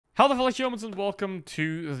Hello fellow humans and welcome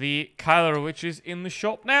to the Keiler, which is in the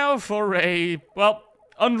shop now for a, well,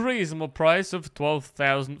 unreasonable price of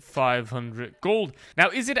 12,500 gold.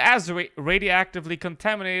 Now, is it as radioactively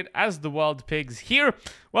contaminated as the wild pigs here?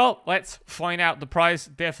 Well, let's find out. The price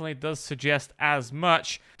definitely does suggest as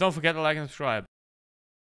much. Don't forget to like and subscribe.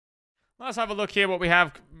 Let's have a look here. What we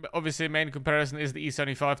have, obviously, main comparison is the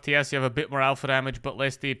E75 TS. You have a bit more alpha damage, but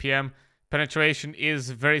less DPM. Penetration is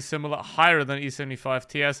very similar, higher than E75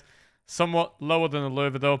 TS. Somewhat lower than the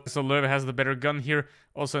Löwe though. So Löwe has the better gun here.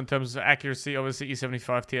 Also in terms of accuracy, obviously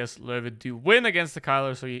E75 TS, Löwe do win against the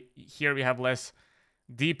Keiler. So here we have less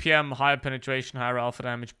DPM, higher penetration, higher alpha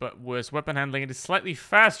damage, but worse weapon handling. It is slightly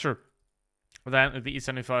faster than the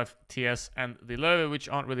E75 TS and the Löwe, which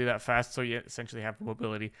aren't really that fast. So you essentially have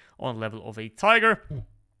mobility on the level of a Tiger.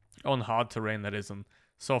 On hard terrain, that is. On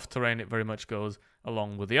soft terrain, it very much goes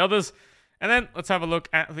along with the others. And then let's have a look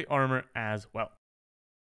at the armor as well.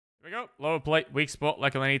 Here we go. Lower plate, weak spot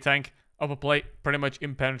like on any tank. Upper plate, pretty much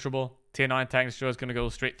impenetrable. Tier 9 tanks sure is going to go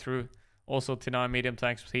straight through. Also, Tier 9 medium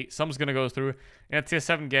tanks with heat. Some's going to go through. In a Tier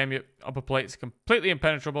 7 game, your upper plate is completely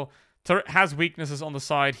impenetrable. Turret has weaknesses on the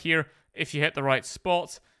side here if you hit the right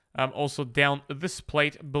spots. Also down this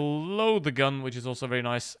plate below the gun, which is also a very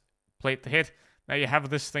nice plate to hit. Now you have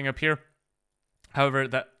this thing up here. However,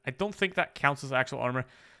 that I don't think that counts as actual armor.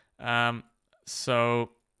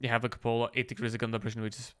 So you have the cupola, 8 degrees of gun depression,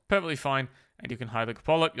 which is perfectly fine, and you can hide the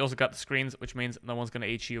cupola. You also got the screens, which means no one's going to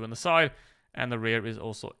HE you on the side, and the rear is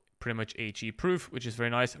also pretty much HE proof, which is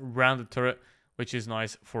very nice. Rounded turret, which is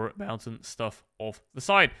nice for bouncing stuff off the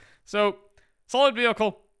side. So, solid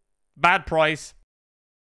vehicle, bad price.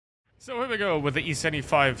 So here we go with the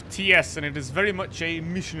E75 TS, and it is very much a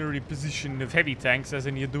missionary position of heavy tanks, as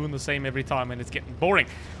in you're doing the same every time and it's getting boring.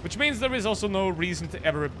 Which means there is also no reason to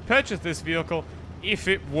ever purchase this vehicle if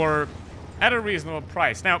it were at a reasonable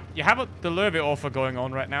price. Now, you have the Löwe offer going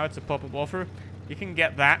on right now. It's a pop-up offer. You can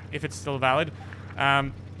get that if it's still valid.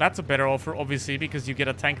 That's a better offer, obviously, because you get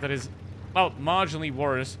a tank that is, well, marginally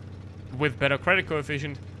worse with better credit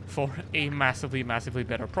coefficient for a massively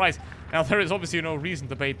better price. Now, there is obviously no reason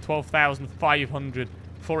to pay 12,500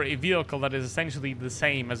 for a vehicle that is essentially the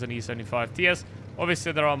same as an E75 TS.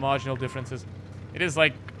 Obviously, there are marginal differences. It is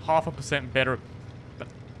like 0.5% better, but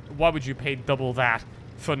why would you pay double that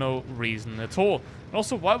for no reason at all? And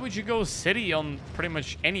also, why would you go city on pretty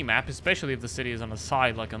much any map, especially if the city is on a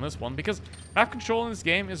side like on this one? Because map control in this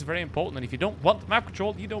game is very important, and if you don't want map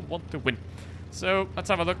control, you don't want to win. So, let's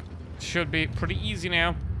have a look. Should be pretty easy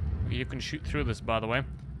now. You can shoot through this, by the way.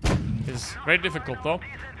 It's very difficult, though.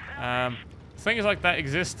 Things like that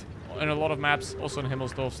exist in a lot of maps, also in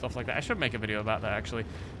Himmelsdorf, stuff like that. I should make a video about that, actually.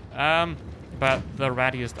 About the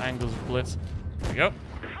radius angles of Blitz. There we go.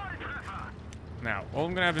 Now, all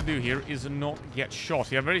I'm going to have to do here is not get shot.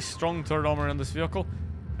 You have very strong turret armor in this vehicle.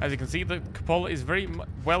 As you can see, the cupola is very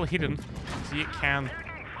well hidden, so you can...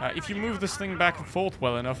 if you move this thing back and forth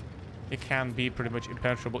well enough, it can be pretty much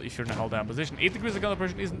impenetrable if you're in a held down position. 8 degrees of gun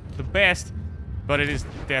depression isn't the best, but it is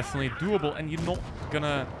definitely doable, and you're not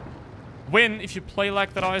gonna win if you play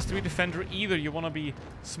like that IS-3 defender either. You want to be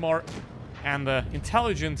smart and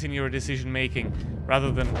intelligent in your decision making,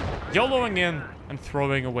 rather than YOLOing in and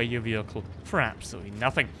throwing away your vehicle for absolutely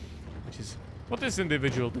nothing, which is what this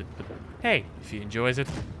individual did. But hey, if he enjoys it.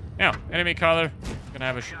 Now, enemy Keiler, gonna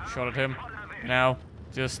have a shot at him. Now,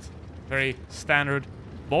 just very standard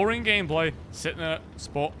boring gameplay, sitting in a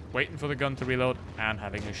spot, waiting for the gun to reload, and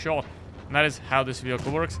having a shot. And that is how this vehicle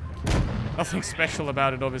works. Nothing special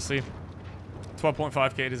about it, obviously.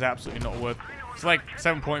 12.5k it is absolutely not worth. It's like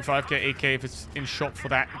 7.5k, 8k if it's in shop for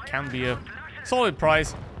that. It can be a solid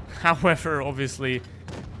price. However, obviously,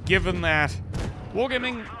 given that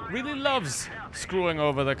Wargaming really loves screwing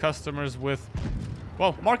over their customers with,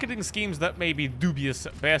 well, marketing schemes that may be dubious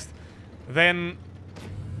at best, then,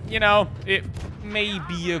 you know, it may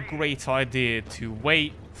be a great idea to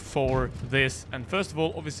wait for this. And first of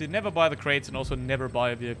all, obviously never buy the crates, and also never buy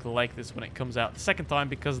a vehicle like this when it comes out the second time,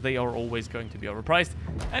 because they are always going to be overpriced.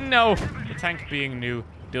 And no, the tank being new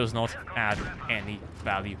does not add any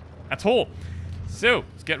value at all. So,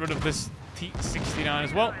 let's get rid of this T69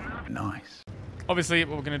 as well. Nice. Obviously,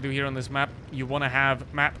 what we're going to do here on this map, you want to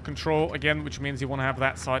have map control again, which means you want to have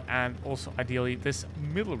that side and also ideally this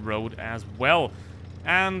middle road as well.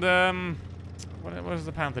 And, what is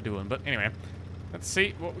the Panther doing? But anyway, let's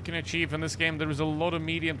see what we can achieve in this game. There is a lot of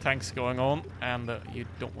medium tanks going on, and you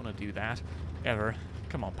don't want to do that ever.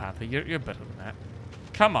 Come on, Panther, you're better than that.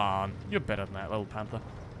 Come on, you're better than that, little Panther.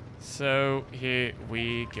 So, here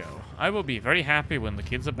we go. I will be very happy when the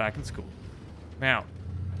kids are back in school. Now,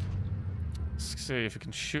 let's see if we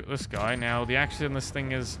can shoot this guy. Now, the action in this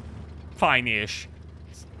thing is fine-ish.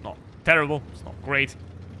 It's not terrible. It's not great.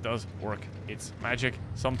 It does work. It's magic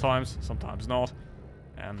sometimes, sometimes not.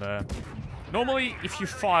 And normally, if you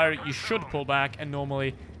fire, you should pull back. And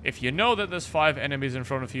normally, if you know that there's 5 enemies in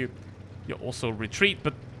front of you, you also retreat.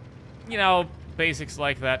 But, you know, basics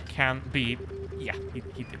like that can be... Yeah, he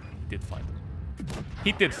did find them.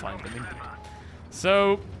 He did find them, indeed.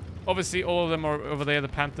 So, obviously, all of them are over there. The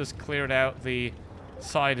Panthers cleared out the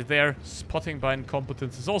side there. Spotting by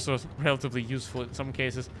incompetence is also relatively useful in some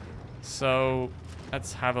cases. So,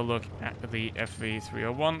 let's have a look at the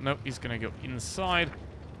FV301. Nope, he's going to go inside.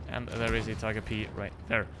 And there is a Tiger P right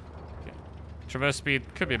there. Okay. Traverse speed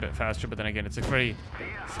could be a bit faster, but then again, it's a very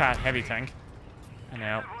fat, heavy tank. And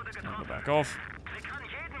now, it's going to go back off.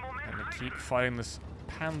 And we keep fighting this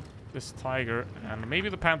Tiger. And maybe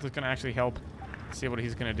the Panther's going to actually help. See what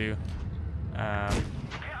he's going to do. Let's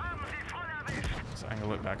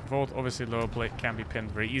angle it back and forth. Obviously, lower plate can be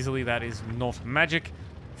pinned very easily. That is not magic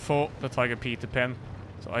for the Tiger P to pin.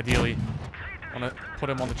 So ideally, I want to put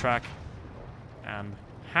him on the track and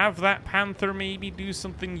have that Panther maybe do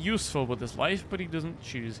something useful with his life, but he doesn't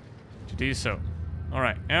choose to do so.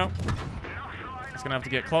 Alright, now, he's going to have to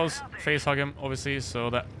get close, face hug him, obviously, so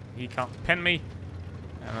that he can't pin me.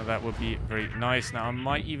 And that would be very nice. Now, I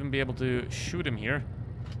might even be able to shoot him here.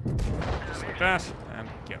 Just like that. And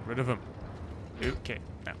get rid of him. Okay.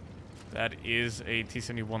 Now, that is a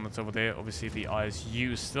T-71 that's over there. Obviously, the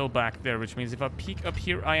ISU is still back there, which means if I peek up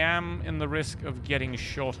here, I am in the risk of getting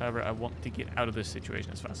shot. However, I want to get out of this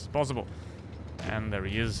situation as fast as possible. And there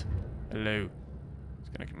he is. Hello. He's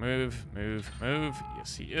going to move, move, move.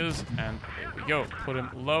 Yes, he is. And there we go. Put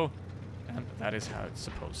him low. And that is how it's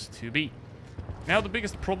supposed to be. Now, the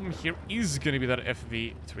biggest problem here is going to be that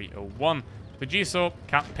FV301. The G-Saw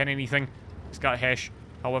can't pin anything. It's got Hesh.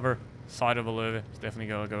 However, side of a Löwe is definitely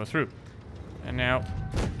going to go through. And now,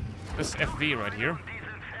 this FV right here,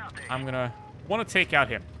 I'm going to want to take out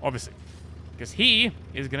him, obviously. Because he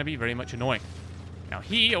is going to be very much annoying. Now,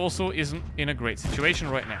 he also isn't in a great situation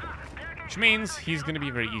right now. Which means he's going to be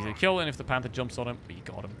very easy to kill. And if the Panther jumps on him, we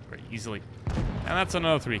got him very easily. And that's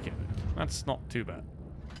another 3K. That's not too bad.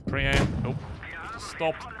 Pre-aim. Nope.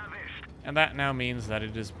 Stopped. And that now means that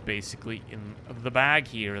it is basically in the bag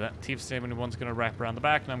here. That T-71's going to wrap around the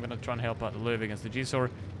back, and I'm going to try and help out the Löwe against the G-Saw.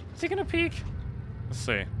 Is he going to peek? Let's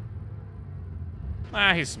see.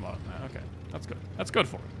 Ah, he's smart. Okay, that's good. That's good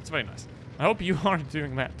for him. It's very nice. I hope you are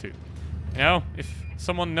doing that too. You know, if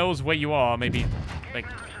someone knows where you are, maybe, like,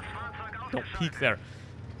 don't peek there.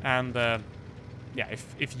 And, yeah,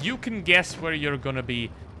 if you can guess where you're going to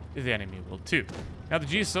be, the enemy will too. Now the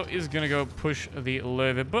G-Saw is going to go push the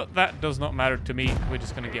Löwe, but that does not matter to me. We're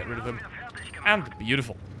just going to get rid of him. And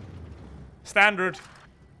beautiful. Standard,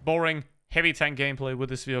 boring, heavy tank gameplay with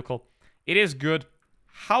this vehicle. It is good.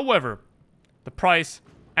 However, the price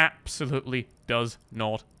absolutely does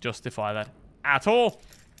not justify that at all.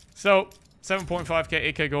 So, 7.5k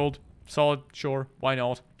AK gold. Solid, sure, why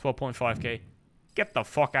not? 12.5k. Get the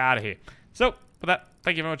fuck out of here. So, with that,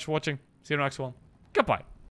 thank you very much for watching. See you in the next one. Goodbye.